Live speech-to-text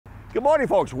Good morning,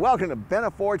 folks. Welcome to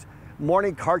Bennett Ford's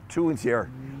Morning Cartoons here.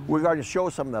 We're going to show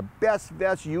some of the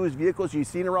best used vehicles you've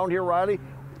seen around here, Riley.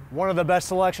 One of the best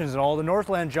selections in all the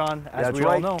Northland, John, as we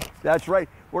all know. That's right.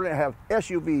 We're going to have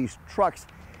SUVs, trucks,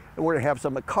 and we're going to have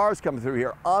some cars coming through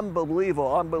here.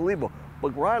 Unbelievable, unbelievable.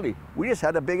 But Riley, we just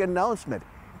had a big announcement.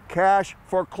 Cash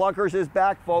for Clunkers is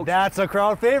back, folks. That's a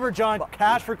crowd favorite, John.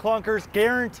 Cash for Clunkers,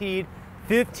 guaranteed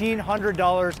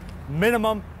 $1,500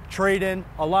 minimum trade-in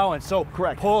allowance. So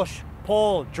correct. Push,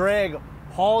 pull, drag,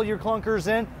 haul your clunkers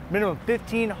in, minimum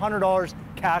 $1,500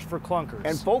 cash for clunkers.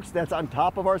 And folks, that's on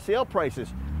top of our sale prices.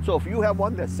 So if you have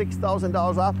one that's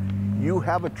 $6,000 off, you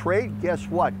have a trade, guess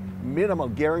what?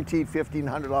 Minimum guaranteed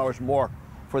 $1,500 more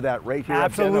for that right here.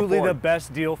 Absolutely the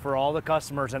best deal for all the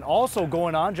customers. And also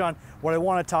going on, John, what I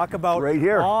want to talk about right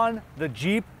here on the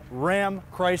Jeep, Ram,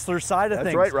 Chrysler side of things.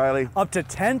 That's right, Riley. Up to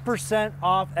 10%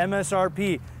 off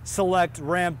MSRP. Select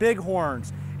Ram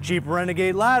Bighorns, Jeep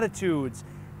Renegade Latitudes,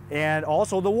 and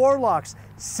also the Warlocks.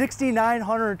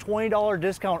 $6,920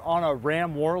 discount on a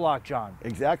Ram Warlock, John.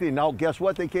 Exactly. Now, guess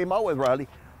what they came out with, Riley?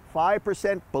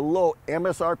 5% below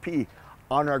MSRP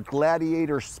on our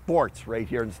Gladiator Sports right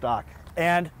here in stock.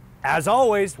 And as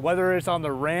always, whether it's on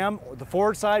the Ram or the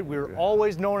Ford side, we're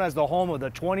always known as the home of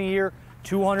the 20-year,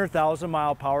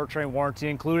 200,000-mile powertrain warranty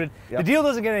included. Yep. The deal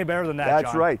doesn't get any better than that,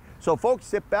 That's John. right. So, folks,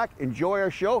 sit back, enjoy our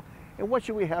show. And what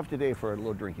should we have today for a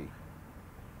little drinky?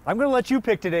 I'm going to let you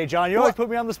pick today, John. You always put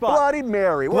me on the spot. Bloody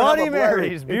Mary. Bloody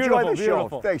Mary's. Beautiful, enjoy the beautiful.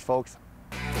 show. Thanks, folks.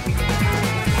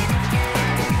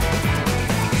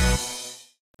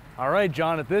 All right,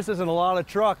 John, if this isn't a lot of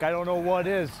truck, I don't know what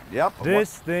is. Yep.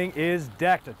 This thing is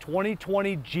decked. A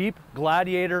 2020 Jeep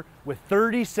Gladiator with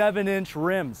 37-inch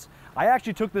rims. I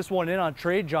actually took this one in on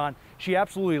trade, John. She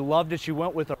absolutely loved it. She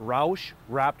went with a Roush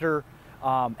Raptor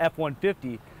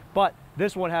F-150, but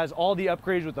this one has all the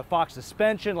upgrades with the Fox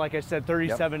suspension. Like I said,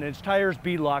 37-inch tires,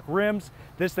 beadlock rims.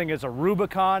 This thing is a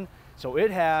Rubicon, so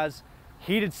it has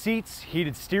heated seats,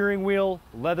 heated steering wheel,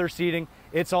 leather seating.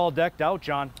 It's all decked out,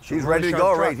 John. She's ready to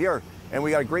go right here. And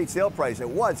we got a great sale price. It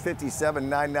was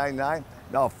 $57,999,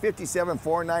 now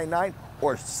 $57,499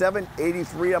 or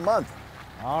 $783 a month.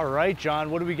 All right, John,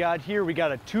 what do we got here? We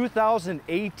got a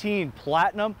 2018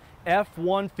 Platinum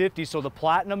F-150. So the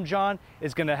Platinum, John,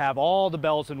 is gonna have all the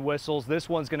bells and whistles. This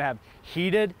one's gonna have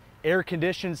heated,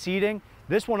 air-conditioned seating.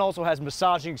 This one also has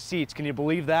massaging seats. Can you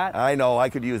believe that? I know, I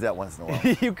could use that once in a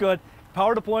while. You could.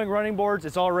 Power deploying running boards,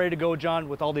 it's all ready to go, John,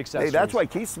 with all the accessories. Hey, that's why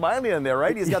Keith's smiling in there,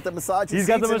 right? He's got the massaging seats. He's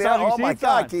got the massaging seats. Oh my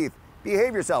God, on. Keith,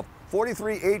 behave yourself.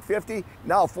 $43,850,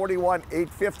 now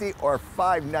 $41,850 or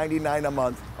 $599 a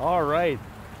month. All right.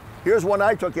 Here's one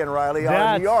I took in, Riley,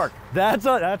 out of New York. That's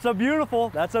a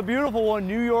beautiful one.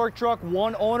 New York truck,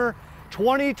 one owner,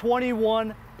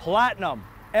 2021 Platinum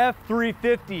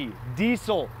F350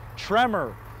 diesel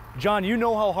Tremor. John, you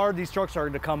know how hard these trucks are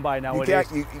to come by nowadays.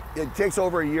 It takes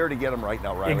over a year to get them right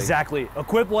now, Riley. Exactly.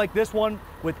 Equipped like this one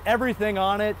with everything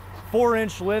on it,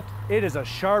 4-inch lift. It is a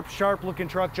sharp looking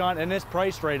truck, John, and it's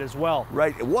priced right as well.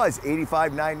 Right, it was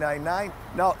 $85,999,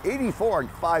 now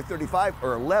 $84,535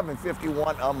 or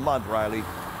 $1151 a month, Riley.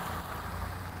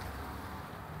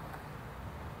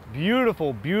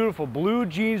 Beautiful, beautiful blue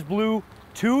jeans blue,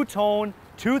 two-tone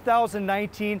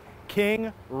 2019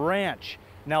 King Ranch.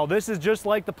 Now this is just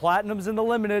like the Platinums and the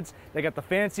Limiteds. They got the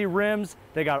fancy rims,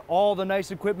 they got all the nice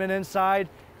equipment inside,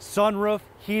 sunroof,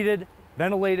 heated,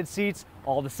 ventilated seats,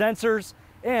 all the sensors,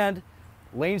 and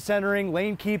lane centering,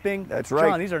 lane keeping. That's right.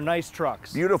 John, these are nice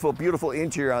trucks. Beautiful, beautiful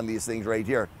interior on these things right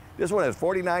here. This one is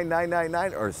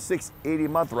 $49,999 or $680 a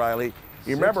month, Riley.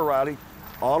 You remember, Riley,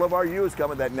 all of our used come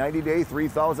with that 90-day,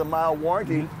 3,000-mile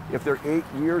warranty if they're 8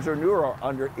 years or newer or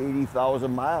under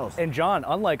 80,000 miles. And John,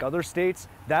 unlike other states,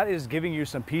 that is giving you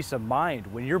some peace of mind.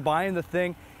 When you're buying the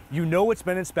thing, you know it's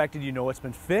been inspected, you know it's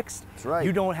been fixed. That's right.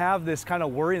 You don't have this kind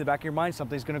of worry in the back of your mind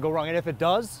something's going to go wrong. And if it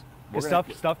does, if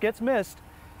stuff gets missed,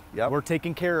 we're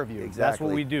taking care of you. Exactly. That's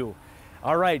what we do.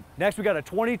 All right, next we got a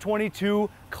 2022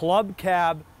 Club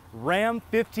Cab Ram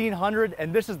 1500,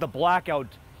 and this is the blackout.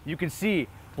 You can see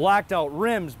blacked out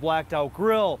rims, blacked out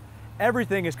grille.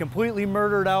 Everything is completely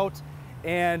murdered out,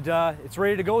 and it's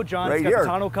ready to go, John. It's got the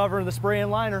tonneau cover and the spray and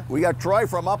liner. We got Troy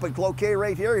from up in Cloquet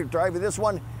right here. He's driving this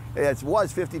one. It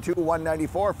was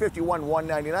 $52,194,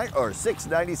 $51,199 or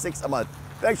 $696 a month.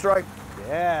 Thanks, Troy.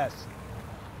 Yes.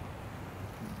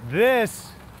 This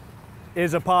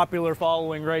is a popular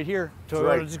following right here.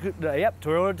 Toyota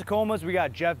Tacomas. We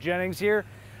got Jeff Jennings here.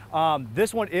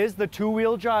 This one is the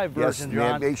two-wheel drive version,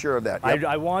 John. Yes, make sure of that.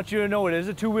 I want you to know it is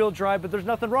a two-wheel drive, but there's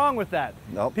nothing wrong with that.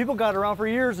 Nope. People got around for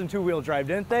years in two-wheel drive,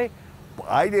 didn't they?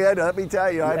 I did, let me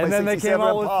tell you. I had And my then they 67 came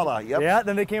out with, Impala. Yep. yeah,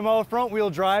 then they came out with front wheel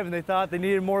drive and they thought they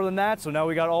needed more than that, so now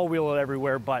we got all wheel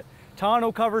everywhere. But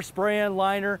tonneau cover, spray and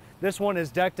liner, this one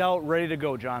is decked out, ready to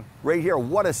go, John. Right here,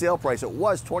 what a sale price. It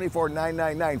was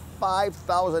 $24,999,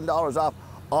 $5,000 off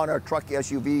on our truck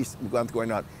SUVs. I'm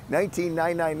going on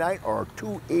 $19,999 or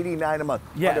 $289 a month.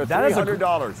 Yeah, under that is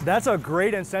 $300. That's a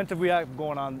great incentive we have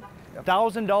going on.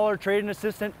 $1,000 trade-in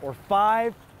assistant or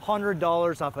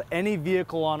 $500 off of any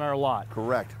vehicle on our lot.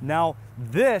 Correct. Now,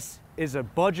 this is a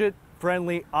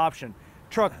budget-friendly option.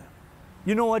 Truck,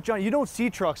 you know what, John? You don't see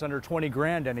trucks under 20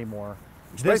 grand anymore.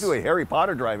 Especially with Harry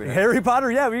Potter driving it. Harry Potter,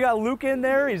 yeah, we got Luke in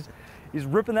there. He's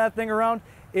ripping that thing around.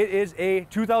 It is a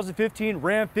 2015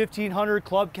 Ram 1500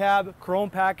 Club Cab Chrome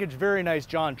package. Very nice,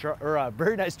 John.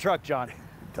 Very nice truck, John.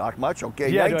 Talk much? Okay,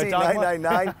 Yeah,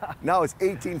 $19,999. Now it's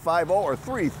 $18,500 or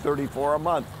 $334 a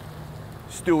month.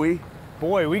 Stewie.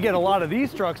 Boy, we get a lot of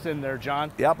these trucks in there,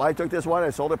 John. Yep, I took this one. I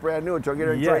sold it brand new and took it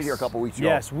in trade here a couple weeks ago.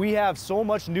 Yes, we have so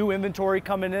much new inventory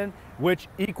coming in, which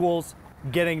equals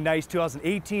getting nice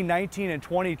 2018, 19, and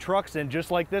 20 trucks in just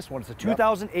like this one. It's a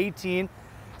 2018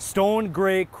 Stone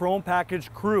Gray Chrome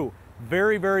Package Crew.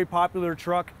 Very, very popular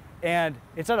truck, and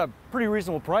it's at a pretty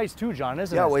reasonable price too, John,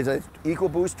 isn't it? Yeah, it was an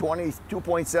EcoBoost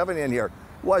 2.7 in here.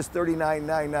 Was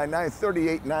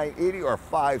 $39,999, $38,980 or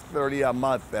 $530 a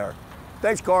month there.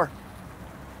 Thanks, Cor.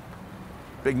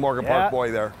 Big Morgan Park boy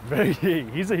there.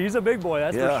 He's a big boy,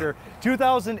 that's for sure.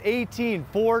 2018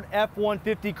 Ford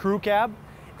F-150 Crew Cab,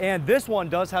 and this one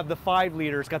does have the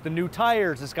 5-liter. It's got the new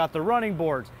tires, it's got the running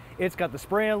boards, it's got the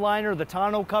spray and liner, the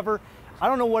tonneau cover. I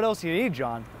don't know what else you need,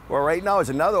 John. Well, right now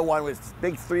it's another one with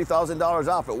big $3,000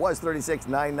 off. It was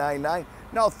 $36,999,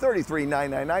 now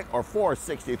 $33,999 or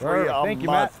 $463 a Thank you,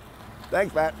 month. Matt.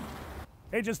 Thanks, Matt.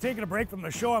 Hey, just taking a break from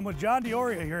the show. I'm with John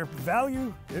Dioria here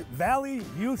at Valley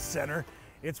Youth Center.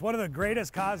 It's one of the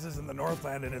greatest causes in the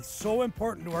Northland, and it's so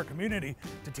important to our community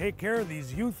to take care of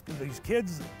these youth, these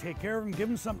kids, take care of them, give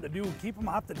them something to do, keep them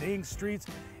off the dang streets.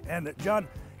 And John,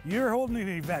 you're holding an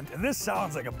event, and this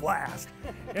sounds like a blast.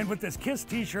 And with this KISS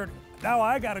t-shirt, now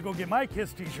I gotta go get my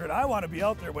KISS t-shirt. I wanna be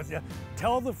out there with you.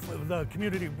 Tell the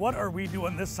community, what are we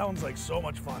doing? This sounds like so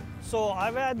much fun. So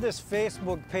I've had this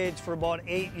Facebook page for about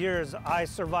 8 years. I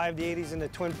survived the 80s in the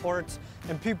Twin Ports,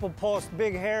 and people post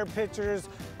big hair pictures,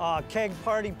 keg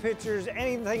party pictures,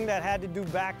 anything that had to do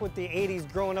back with the 80s,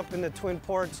 growing up in the Twin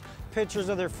Ports, pictures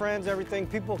of their friends, everything.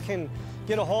 People can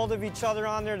get a hold of each other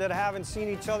on there that haven't seen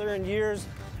each other in years.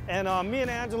 And me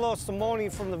and Angelo Simone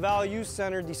from the Valley Youth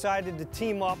Center decided to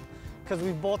team up because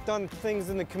we've both done things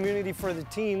in the community for the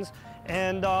teens.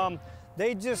 And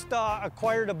they just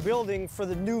acquired a building for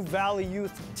the new Valley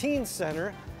Youth Teen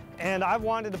Center. And I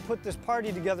wanted to put this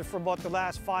party together for about the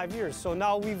last 5 years. So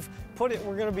now we're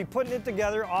gonna be putting it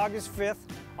together August 5th.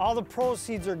 All the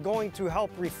proceeds are going to help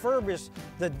refurbish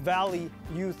the Valley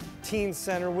Youth Teen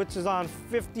Center, which is on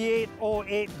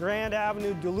 5808 Grand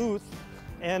Avenue, Duluth.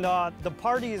 And the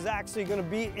party is actually gonna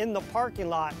be in the parking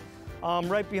lot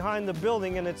right behind the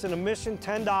building, and it's an admission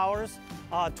 $10,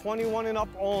 21 and up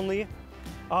only.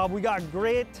 We got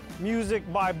great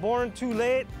music by Born Too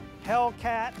Late,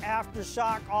 Hellcat,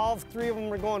 Aftershock. All 3 of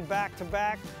them are going back to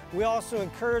back. We also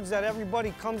encourage that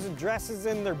everybody comes and dresses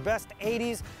in their best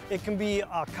 80s. It can be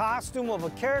a costume of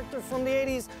a character from the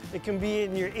 80s. It can be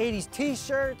in your 80s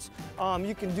t-shirts.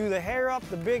 You can do the hair up,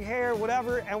 the big hair,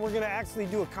 whatever. And we're gonna actually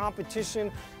do a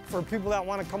competition for people that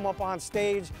want to come up on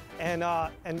stage and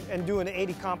do an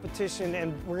 80 competition.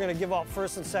 And we're gonna give out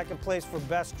first and second place for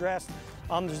best dressed.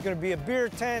 There's going to be a beer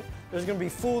tent. There's going to be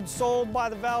food sold by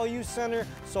the Valley Youth Center.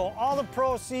 So all the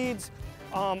proceeds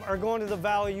are going to the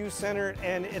Valley Youth Center,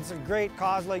 and it's a great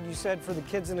cause, like you said, for the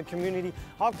kids in the community.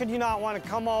 How could you not want to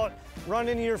come out, run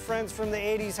into your friends from the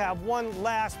 80s, have one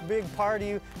last big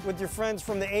party with your friends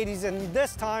from the 80s, and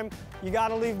this time you got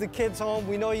to leave the kids home.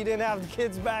 We know you didn't have the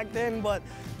kids back then, but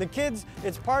the kids,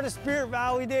 it's part of Spirit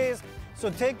Valley Days. So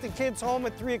take the kids home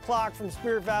at 3 o'clock from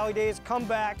Spirit Valley Days, come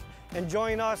back and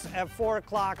join us at 4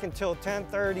 o'clock until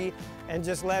 10:30 and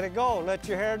just let it go. Let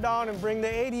your hair down and bring the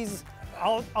 80s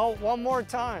out one more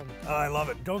time. I love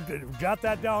it. Don't jot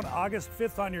that down, August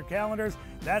 5th on your calendars.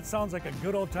 That sounds like a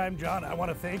good old time, John. I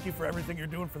want to thank you for everything you're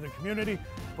doing for the community.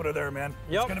 Put it there, man.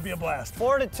 Yep. It's going to be a blast.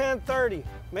 4 to 10:30.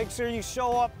 Make sure you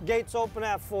show up. Gates open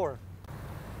at 4.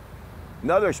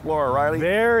 Another Explorer, Riley.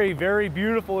 Very, very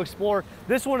beautiful Explorer.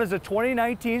 This one is a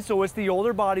 2019, so it's the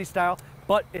older body style,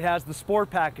 but it has the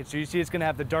sport package. So you see it's gonna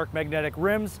have the dark magnetic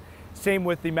rims, same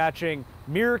with the matching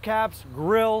mirror caps,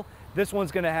 grille. This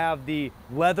one's gonna have the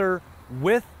leather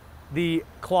with the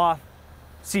cloth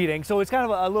seating. So it's kind of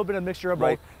a little bit of a mixture of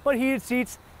both. But heated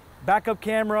seats, backup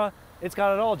camera, It's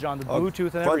got it all, John. The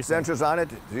Bluetooth and front everything. sensors on it,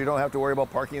 so you don't have to worry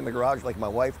about parking in the garage like my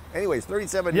wife. Anyways,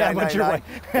 Yeah, but your $37,999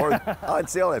 or on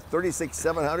sale at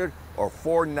 $36,700 or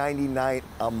 $499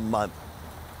 a month.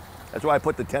 That's why I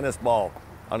put the tennis ball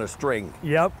on a string.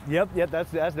 Yep.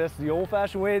 That's the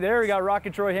old-fashioned way. There we got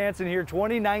Rocket Troy Hansen here,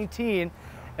 2019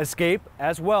 Escape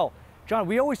as well. John,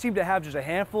 we always seem to have just a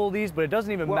handful of these, but it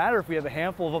doesn't even matter if we have a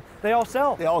handful of them. They all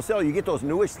sell. They all sell. You get those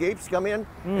new Escapes come in,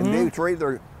 and they trade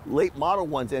their late model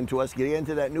ones into us, get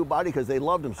into that new body because they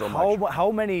loved them so much.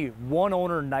 How many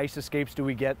one-owner nice Escapes do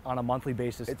we get on a monthly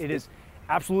basis? It is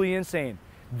absolutely insane.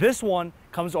 This one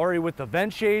comes already with the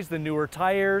vent shades, the newer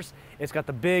tires. It's got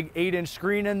the big 8-inch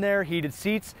screen in there, heated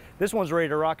seats. This one's ready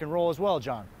to rock and roll as well,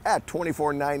 John. At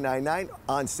 $24,999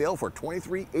 on sale for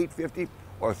 $23,850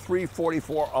 or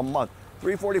 $344 a month.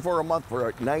 $344 a month for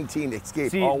a 19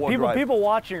 Escape. See, people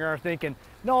watching are thinking,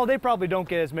 no, they probably don't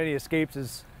get as many Escapes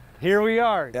as here we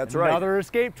are. That's right. Another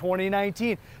Escape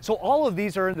 2019. So all of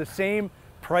these are in the same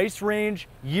price range,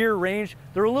 year range.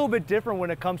 They're a little bit different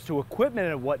when it comes to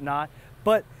equipment and whatnot,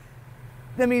 but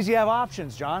that means you have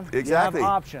options, John. Exactly. You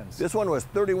have options. This one was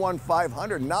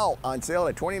 $31,500, now on sale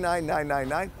at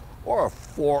 $29,999 or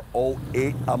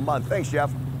 $408 a month. Thanks,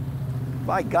 Jeff.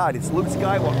 My God, it's Luke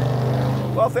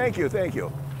Skywalker. Well, thank you.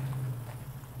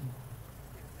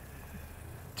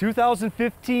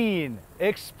 2015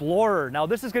 Explorer. Now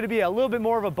this is going to be a little bit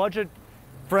more of a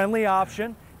budget-friendly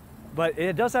option, but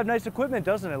it does have nice equipment,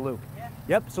 doesn't it, Luke? Yeah.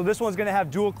 Yep, so this one's going to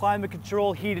have dual climate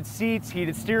control, heated seats,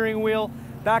 heated steering wheel,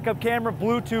 backup camera,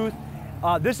 Bluetooth.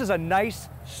 This is a nice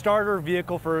starter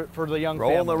vehicle for the young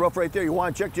family. Roll on the roof right there. You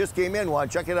want to check, just came in,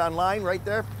 want to check it online right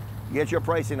there? Get your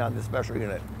pricing on this special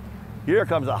unit. Here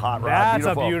comes a hot rod. That's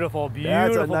a beautiful.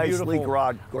 That's a nice sleek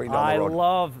rod going down the road. I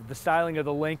love the styling of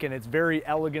the Lincoln. It's very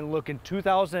elegant looking.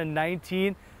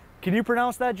 2019. Can you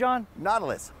pronounce that, John?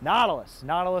 Nautilus.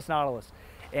 Nautilus.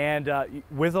 And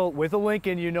with a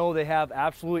Lincoln, you know they have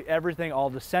absolutely everything,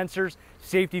 all the sensors,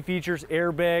 safety features,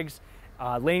 airbags,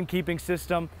 lane keeping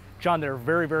system. John, they're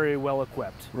very, very well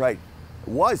equipped. Right. It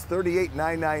was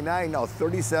 $38,999, now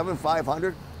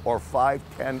 $37,500 or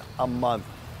 $510 a month.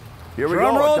 Here we go.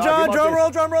 Drum roll, John, drum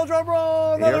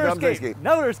roll.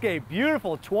 Another Escape.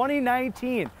 Beautiful.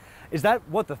 2019. Is that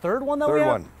what, the third one that we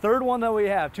have? Third one that we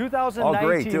have. 2019. All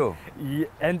great too.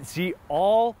 And see,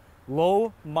 all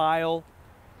low mile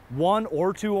 1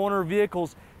 or 2 owner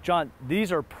vehicles. John,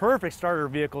 these are perfect starter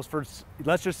vehicles for,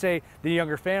 let's just say, the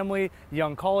younger family, the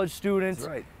young college students. That's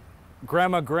right.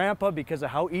 Grandma, grandpa, because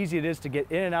of how easy it is to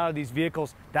get in and out of these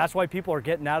vehicles. That's why people are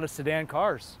getting out of sedan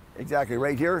cars. Exactly.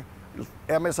 Right here,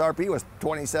 MSRP was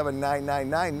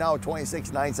 $27,999, now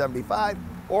 $26,975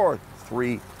 or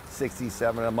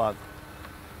 $367 a month.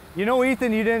 You know,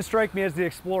 Ethan, you didn't strike me as the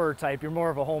Explorer type. You're more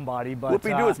of a homebody, but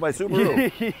Whoopie-doo, it's my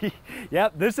Subaru.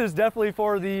 Yep, this is definitely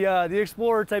for the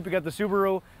Explorer type. You got the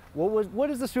Subaru.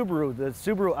 What is the Subaru? The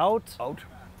Subaru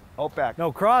Outback.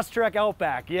 No, Crosstrek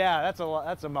Outback. Yeah,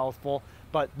 that's a mouthful.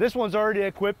 But this one's already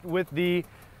equipped with the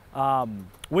floor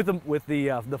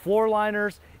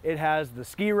liners. It has the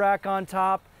ski rack on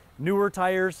top, newer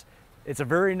tires. It's a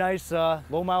very nice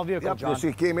low mile vehicle, Yep, John.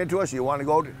 she came into us. You want to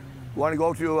go to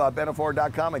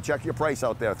BennaFord.com and check your price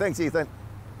out there. Thanks, Ethan.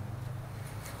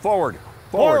 Forward.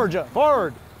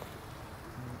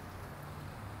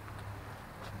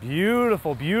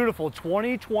 Beautiful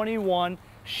 2021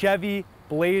 Chevy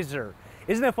Blazer.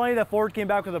 Isn't it funny that Ford came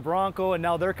back with a Bronco and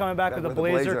now they're coming back with a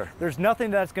Blazer? There's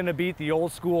nothing that's going to beat the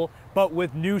old school, but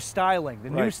with new styling. The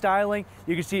new styling,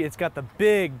 you can see it's got the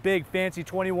big fancy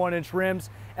 21-inch rims.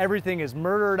 Everything is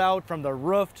murdered out from the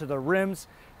roof to the rims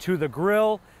to the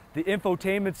grille. The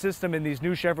infotainment system in these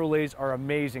new Chevrolets are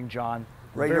amazing, John.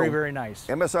 Very nice.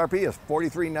 MSRP is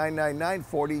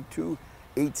 $43,999,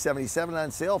 $42,877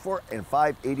 on sale for, and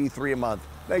 $583 a month.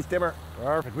 Thanks, Timmer.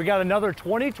 Perfect. We got another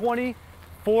 2020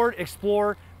 Ford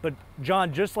Explorer, but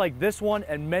John, just like this one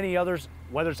and many others,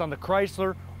 whether it's on the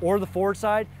Chrysler or the Ford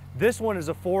side, this one is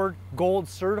a Ford Gold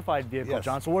certified vehicle, yes.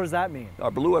 John. So what does that mean?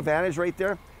 Our Blue Advantage right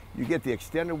there, you get the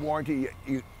extended warranty.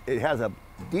 It has a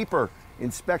deeper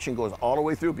inspection, goes all the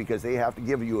way through because they have to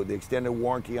give you the extended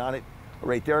warranty on it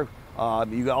right there.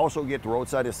 You also get the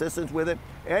roadside assistance with it,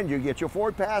 and you get your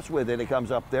Ford Pass with it. It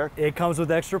comes up there. It comes with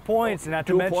extra points, and not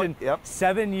to mention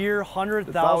 7-year,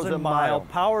 100,000 mile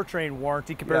powertrain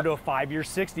warranty compared to a 5-year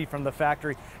 60 from the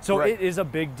factory. So it is a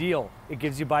big deal. It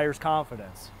gives you buyers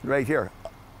confidence. Right here.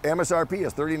 MSRP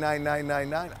is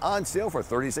 $39,999, on sale for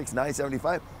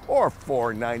 $36,975 or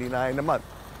 $499 a month.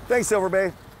 Thanks, Silver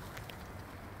Bay.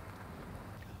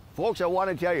 Folks, I want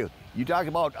to tell you, you talk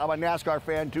about, I'm a NASCAR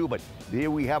fan too, but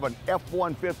here we have an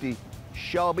F-150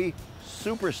 Shelby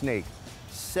Super Snake.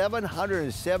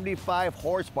 775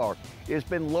 horsepower. It's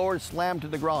been lowered, slammed to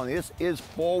the ground. This is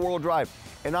four-wheel drive.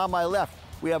 And on my left,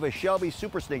 we have a Shelby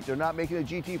Super Snake. They're not making a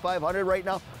GT500 right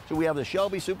now, so we have the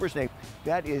Shelby Super Snake.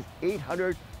 That is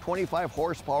 825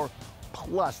 horsepower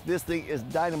plus. This thing is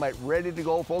dynamite, ready to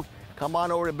go, folks. Come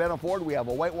on over to Benna Ford. We have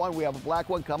a white one, we have a black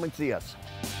one. Come and see us.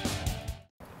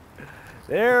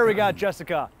 There we got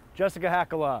Jessica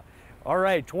Hakala. All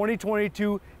right,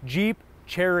 2022 Jeep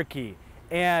Cherokee.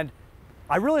 And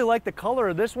I really like the color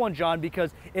of this one, John,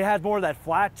 because it has more of that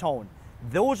flat tone.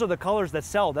 Those are the colors that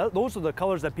sell. Those are the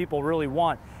colors that people really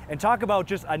want. And talk about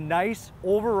just a nice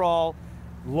overall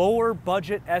lower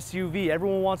budget SUV.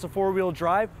 Everyone wants a four-wheel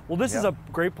drive. Well, this is a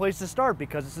great place to start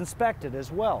because it's inspected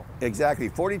as well. Exactly,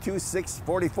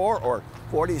 42,644 or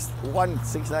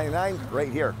 41,699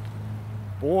 right here.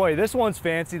 Boy, this one's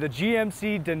fancy. The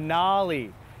GMC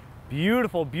Denali.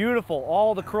 Beautiful, beautiful.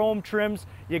 All the chrome trims.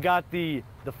 You got the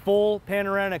full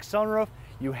panoramic sunroof.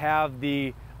 You have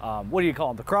the, what do you call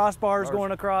them? The crossbars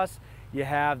going across. You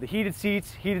have the heated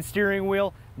seats, heated steering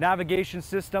wheel, navigation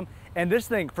system. And this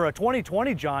thing, for a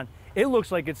 2020, John, it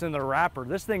looks like it's in the wrapper.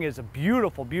 This thing is a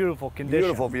beautiful, beautiful condition.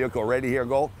 Beautiful vehicle, ready here,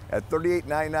 go at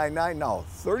 38,999 now,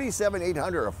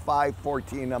 37,800 or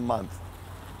 514 a month.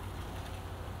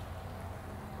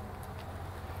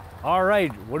 All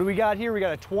right, what do we got here? We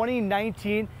got a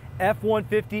 2019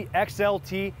 F-150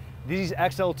 XLT. These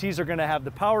XLTs are gonna have the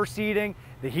power seating,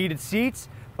 the heated seats,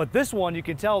 but this one, you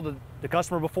can tell the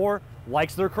customer before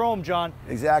likes their chrome, John.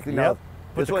 Exactly. Now,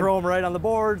 put the chrome right on the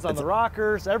boards, on the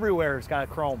rockers, everywhere it's got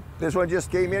chrome. This one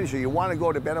just came in, so you wanna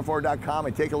go to bennaford.com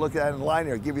and take a look at it online,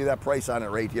 or give you that price on it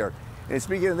right here. And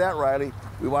speaking of that, Riley,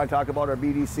 we wanna talk about our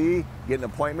BDC, getting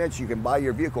appointments. You can buy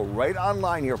your vehicle right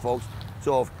online here, folks.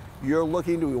 So if you're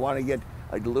looking through our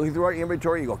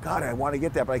inventory, you go, God, I want to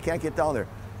get that, but I can't get down there.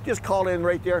 Just call in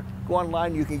right there, go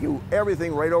online, you can do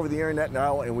everything right over the internet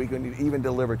now, and we can even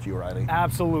deliver to you, Riley.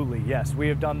 Absolutely, yes, we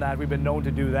have done that. We've been known to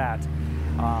do that.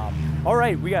 All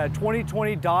right, we got a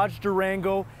 2020 Dodge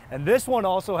Durango, and this one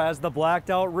also has the blacked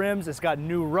out rims. It's got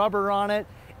new rubber on it.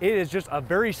 It is just a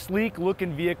very sleek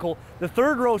looking vehicle. The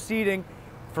third row seating,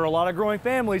 for a lot of growing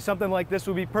families, something like this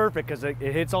would be perfect because it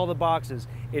hits all the boxes.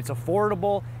 It's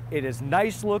affordable, it is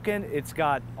nice looking, it's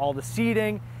got all the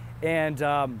seating, and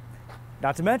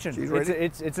not to mention,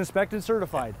 it's inspected and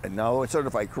certified. And now it's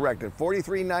certified, correct. At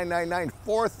 $43,999,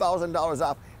 $4,000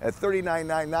 off at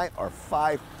 $39,999 or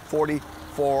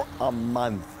 $544 a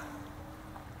month.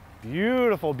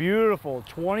 Beautiful, beautiful.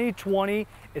 2020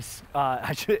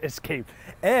 Escape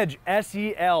Edge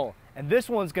SEL, and this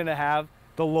one's gonna have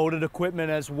the loaded equipment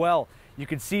as well. You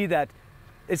can see that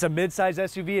it's a mid-size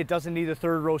SUV. It doesn't need the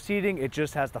third row seating. It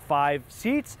just has the 5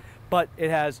 seats, but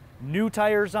it has new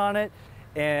tires on it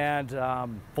and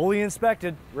fully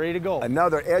inspected, ready to go.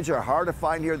 Another Edge are hard to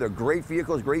find here. They're great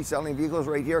vehicles, great selling vehicles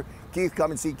right here. Keith,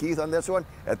 come and see Keith on this one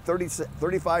at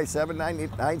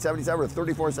 $35,977 or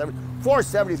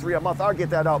 $34,473 a month. I'll get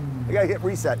that out. I gotta hit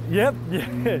reset. Yep,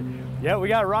 yeah, we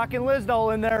got Rockin'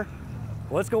 Lisdall in there.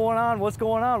 What's going on? What's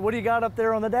going on? What do you got up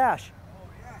there on the dash? Oh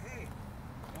yeah, hey,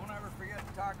 don't ever forget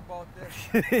to talk about this.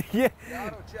 Yeah, the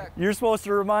auto check. You're supposed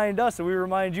to remind us, and we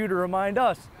remind you to remind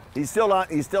us. He's still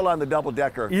on the double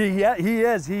decker. Yeah, he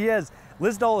is.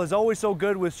 Lisdall is always so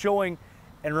good with showing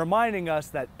and reminding us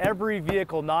that every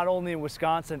vehicle, not only in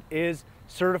Wisconsin, is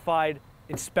certified,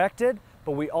 inspected,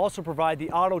 but we also provide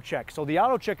the auto check. So the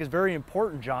auto check is very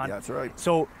important, John. Yeah, that's right.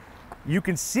 So you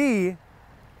can see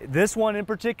this one in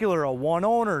particular, a one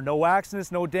owner, no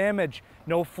accidents, no damage,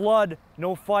 no flood,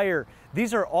 no fire.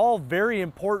 These are all very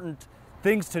important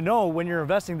things to know when you're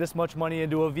investing this much money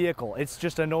into a vehicle. It's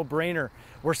just a no-brainer.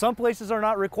 Where some places are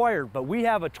not required, but we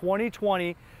have a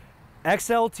 2020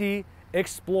 XLT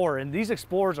Explorer, and these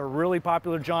Explorers are really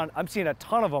popular, John. I'm seeing a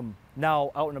ton of them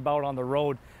now out and about on the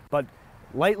road, but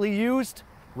lightly used,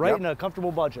 right in a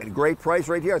comfortable budget. And great price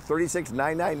right here,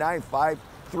 $36,999,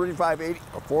 $35,880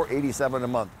 or $487 a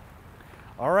month.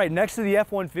 All right, next to the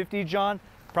F-150, John,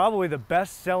 probably the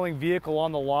best-selling vehicle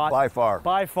on the lot. By far.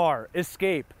 By far,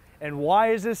 Escape. And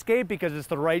why is Escape? Because it's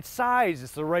the right size,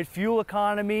 it's the right fuel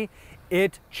economy,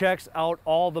 it checks out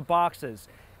all the boxes.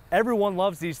 Everyone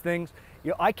loves these things.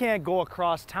 You know, I can't go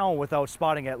across town without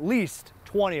spotting at least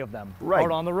 20 of them out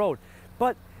on the road.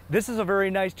 But this is a very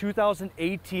nice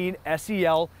 2018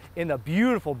 SEL in a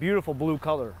beautiful, beautiful blue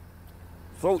color.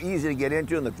 So easy to get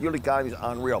into, and the fuel economy is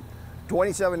unreal.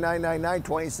 $27,999,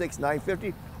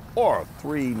 $26,950 or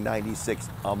 $396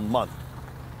 a month.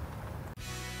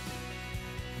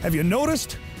 Have you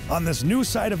noticed on this new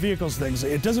side of vehicles things,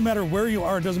 it doesn't matter where you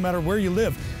are, it doesn't matter where you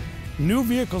live, New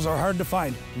vehicles are hard to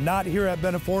find. Not here at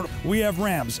Bennett Ford. We have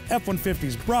Rams,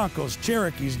 F-150s, Broncos,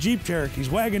 Cherokees, Jeep Cherokees,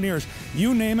 Wagoneers,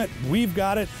 you name it, we've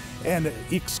got it. And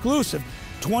exclusive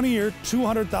 20-year,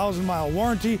 200,000-mile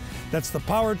warranty. That's the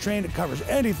powertrain. It covers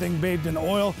anything bathed in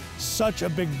oil. Such a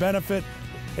big benefit.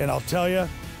 And I'll tell you,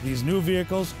 these new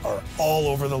vehicles are all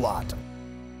over the lot.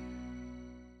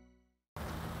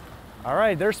 All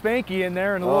right, there's Spanky in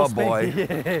there and a little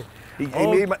Spanky. Boy.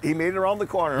 He made it around the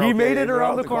corner. He made it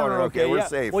around the corner. Okay, we're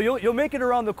safe. Well, you'll make it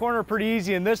around the corner pretty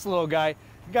easy in this little guy.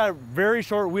 You got a very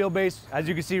short wheelbase. As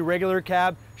you can see, regular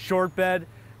cab, short bed,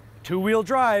 two-wheel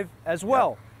drive as well.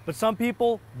 Yep. But some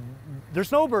people, they're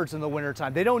snowbirds in the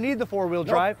wintertime. They don't need the four-wheel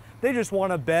drive. They just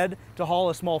want a bed to haul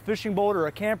a small fishing boat or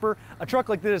a camper. A truck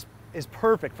like this is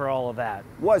perfect for all of that.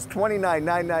 Was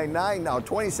 $29,999, now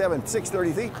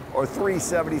 $27,633 or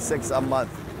 $376 a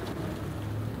month.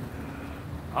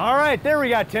 All right, there we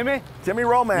got Timmy. Timmy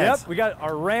Romance. Yep, we got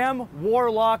our Ram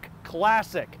Warlock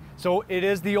Classic. So it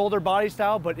is the older body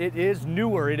style, but it is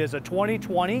newer. It is a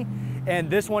 2020, and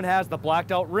this one has the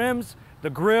blacked out rims, the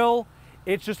grille.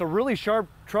 It's just a really sharp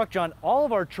truck, John. All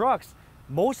of our trucks,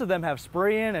 most of them have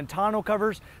spray-in and tonneau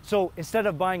covers. So instead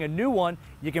of buying a new one,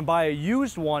 you can buy a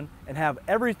used one and have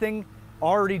everything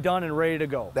already done and ready to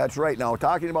go. That's right. Now,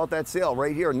 talking about that sale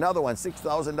right here, another one,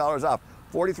 $6,000 off.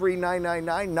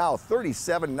 $43,999, now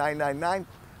 $37,999,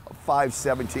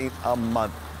 $517 a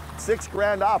month.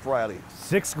 $6,000 off, Riley.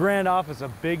 $6,000 off is a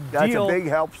big deal. That's a big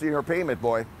help to your payment,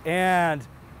 boy. And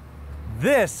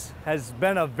this has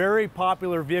been a very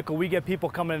popular vehicle. We get people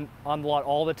coming on the lot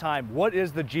all the time. What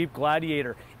is the Jeep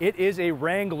Gladiator? It is a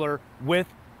Wrangler with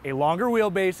a longer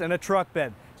wheelbase and a truck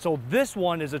bed. So this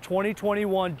one is a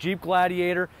 2021 Jeep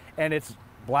Gladiator, and it's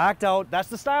blacked out. That's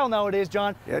the style nowadays,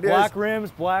 John. It black is.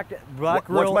 Rims, black grill,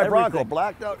 What's my everything. Bronco,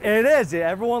 blacked out? It is.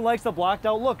 Everyone likes the blacked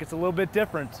out look. It's a little bit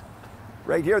different.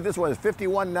 Right here, this one is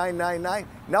 $51,999,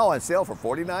 now on sale for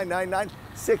 $49,999,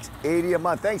 $680 a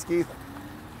month. Thanks, Keith.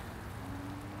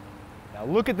 Now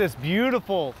look at this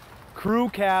beautiful crew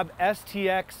cab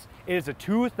STX. It is a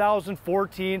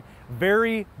 2014,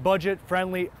 very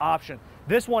budget-friendly option.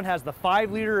 This one has the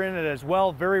 5-liter in it as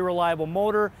well, very reliable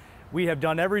motor. We have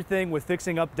done everything with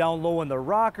fixing up down low in the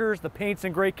rockers. The paint's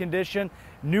in great condition,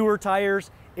 newer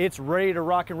tires. It's ready to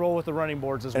rock and roll with the running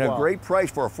boards as well. And a great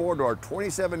price for a 4-door,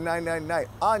 $27,999,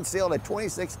 on sale at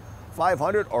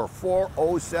 $26,500 or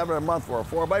 $407 a month for a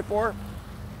 4x4.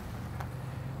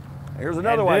 Here's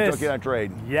another one I took in on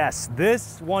trade. Yes,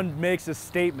 this one makes a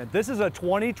statement. This is a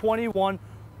 2021.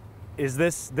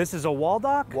 This is a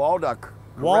Waldock? Waldock.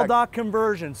 Waldock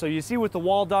conversion. So you see with the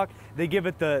Waldock, they give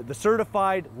it the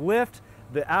certified lift,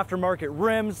 the aftermarket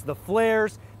rims, the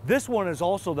flares. This one is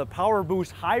also the Power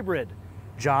Boost Hybrid,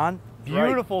 John.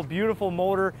 Beautiful, beautiful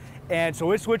motor. And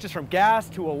so it switches from gas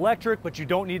to electric, but you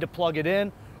don't need to plug it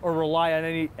in or rely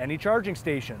on any charging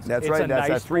stations. That's right.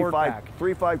 That's a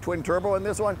 3.5 twin turbo in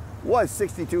this one. Was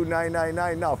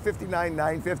 $62,999, now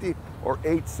 $59,950 or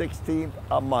 $816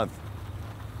 a month.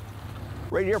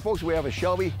 Right here, folks, we have a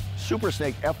Shelby Super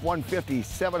Snake F-150,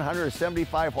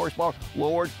 775 horsepower,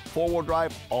 lowered, 4-wheel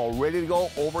drive, all ready to go.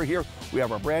 Over here, we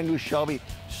have our brand new Shelby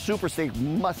Super Snake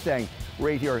Mustang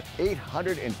right here,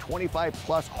 825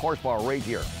 plus horsepower right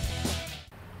here.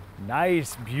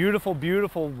 Nice, beautiful,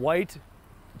 beautiful white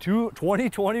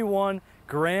 2021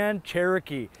 Grand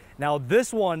Cherokee. Now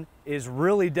this one is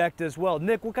really decked as well.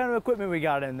 Nick, what kind of equipment we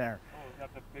got in there? We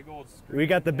got the big old screen. We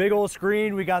got the big old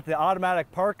screen. We got the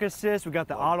automatic park assist. We got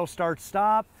the auto start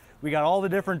stop. We got all the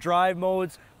different drive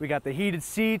modes. We got the heated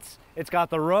seats. It's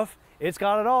got the roof. It's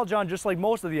got it all, John, just like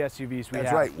most of the SUVs we have.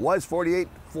 That's right. Was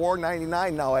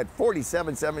 $48,499, now at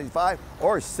 $47.75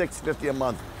 or $650 a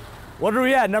month. What are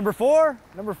we at? Number 4?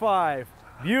 Number 5.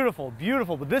 Beautiful,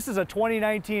 beautiful. But this is a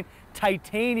 2019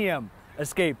 titanium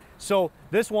Escape. So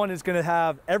this one is going to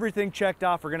have everything checked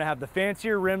off. We're going to have the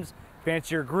fancier rims,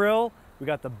 fancier grille. We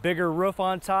got the bigger roof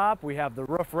on top. We have the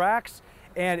roof racks,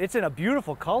 and it's in a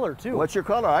beautiful color too. What's your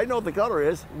color? I know what the color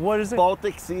is. What is it?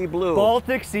 Baltic Sea Blue.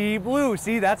 Baltic Sea Blue.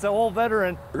 See, that's an old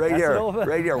veteran. Right here,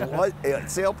 right here. What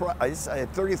sale price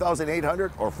at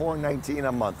 $30,800 or $419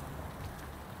 a month.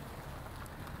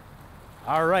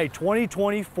 All right,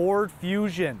 2020 Ford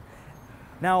Fusion.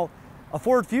 Now, a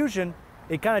Ford Fusion,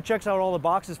 it kind of checks out all the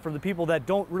boxes for the people that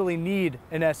don't really need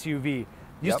an SUV.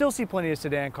 You still see plenty of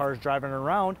sedan cars driving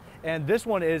around, and this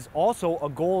one is also a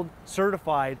gold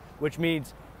certified, which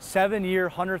means 7-year,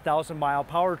 100,000-mile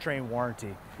powertrain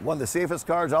warranty. One of the safest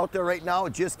cars out there right now.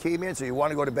 It just came in, so you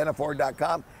want to go to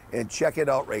BennettFord.com and check it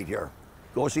out right here.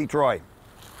 Go see Troy.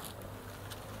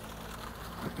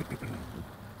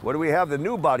 What do we have? The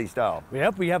new body style.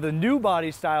 Yep, we have the new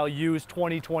body style used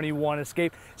 2021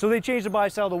 Escape. So they changed the body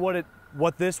style to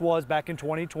what this was back in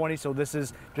 2020. So this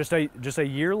is just a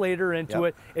year later into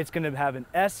it. It's going to have an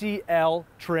SEL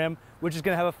trim, which is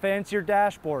going to have a fancier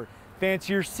dashboard,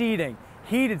 fancier seating,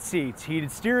 heated seats,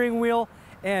 heated steering wheel,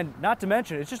 and not to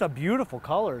mention, it's just a beautiful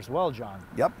color as well, John.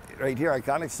 Yep, right here,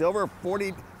 iconic silver,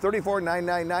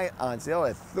 $34,999 on sale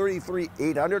at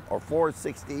 $33,800 or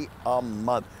 $460 a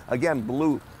month. Again,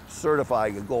 blue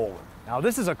certified gold. Now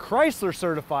this is a Chrysler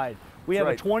certified. We have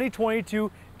a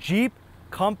 2022 Jeep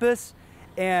Compass,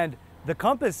 and the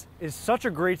Compass is such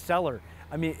a great seller.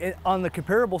 I mean, on the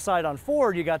comparable side on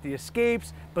Ford, you got the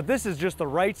Escapes, but this is just the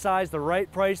right size, the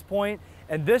right price point.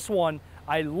 And this one,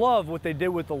 I love what they did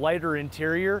with the lighter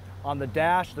interior on the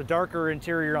dash, the darker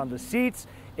interior on the seats.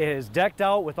 It is decked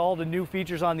out with all the new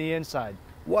features on the inside.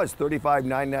 Was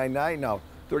 $35,999, now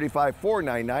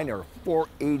 $35,499 or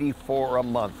 $484 a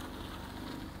month.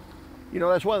 You know,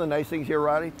 that's one of the nice things here,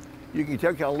 Roddy. You can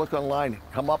take a look online,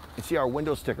 come up and see our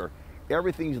window sticker.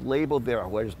 Everything's labeled there,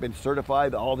 where it's been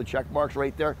certified, all the check marks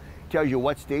right there. Tells you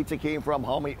what states it came from,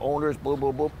 how many owners, boom,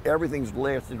 boom, boom. Everything's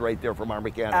listed right there from our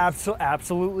mechanics.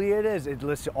 Absolutely it is. It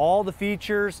lists all the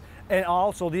features and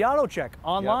also the auto check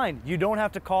online. Yep. You don't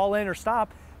have to call in or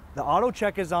stop. The auto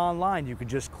check is online. You can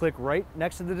just click right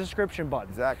next to the description button.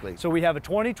 Exactly. So we have a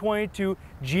 2022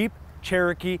 Jeep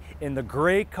Cherokee in the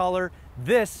gray color.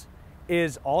 This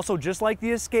is also just like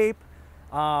the Escape.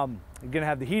 You're gonna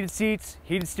have the heated seats,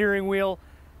 heated steering wheel,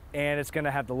 and it's gonna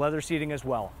have the leather seating as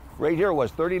well. Right here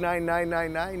was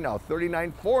 $39,999, now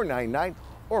 $39,499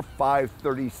 or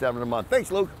 $537 a month.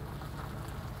 Thanks, Luke.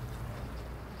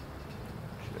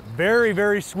 Very,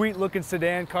 very sweet looking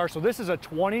sedan car. So this is a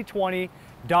 2020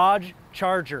 Dodge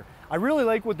Charger. I really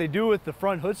like what they do with the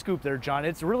front hood scoop there, John.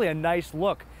 It's really a nice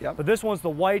look. Yep. But this one's the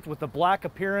white with the black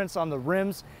appearance on the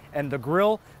rims and the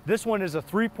grille. This one is a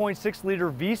 3.6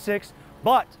 liter V6,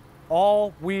 but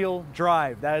all-wheel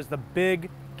drive. That is the big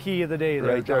key of the day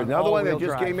there, right there. John. Another one that just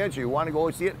drive. came in, so you want to go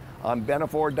see it on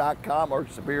BennaFord.com or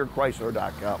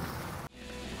SuperiorChrysler.com.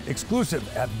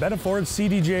 Exclusive at BennaFord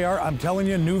CDJR. I'm telling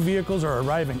you, new vehicles are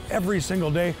arriving every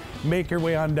single day. Make your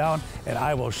way on down, and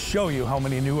I will show you how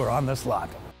many new are on this lot.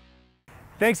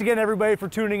 Thanks again, everybody, for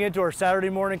tuning in to our Saturday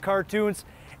morning cartoons.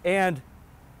 And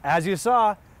as you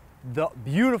saw, the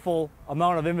beautiful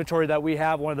amount of inventory that we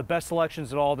have, one of the best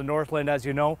selections in all the Northland, as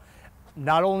you know.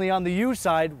 Not only on the used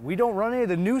side, we don't run any of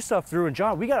the new stuff through. And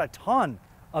John, we got a ton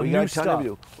of new stuff.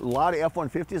 A lot of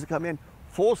F-150s that come in,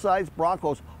 full-size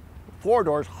Broncos,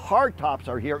 4-doors, hard tops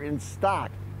are here in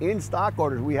stock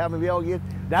orders. We haven't been able to get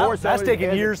that's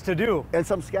taken years to do. And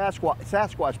some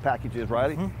Sasquatch packages,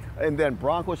 Riley. And then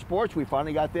Bronco Sports, we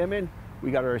finally got them in. We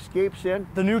got our Escapes in.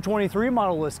 The new 23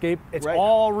 model Escape, it's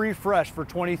all refreshed for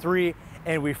 23.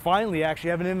 And we finally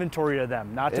actually have an inventory of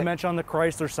them, not to mention on the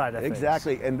Chrysler side of things.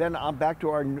 Exactly, and then I'm back to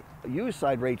our used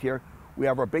side right here. We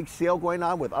have our big sale going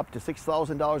on with up to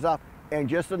 $6,000 off. And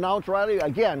just announced, Riley,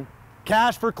 again.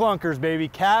 Cash for Clunkers, baby.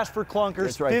 Cash for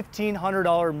Clunkers. That's right.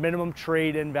 $1,500 minimum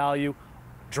trade-in value.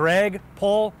 Drag,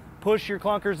 pull, push your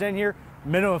clunkers in here.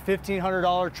 Minimum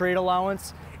 $1,500 trade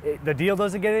allowance. The deal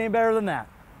doesn't get any better than that.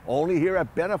 Only here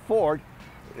at BennaFord.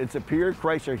 It's Superior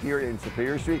Chrysler here in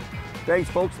Superior Street. Thanks,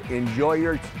 folks. Enjoy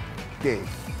your day.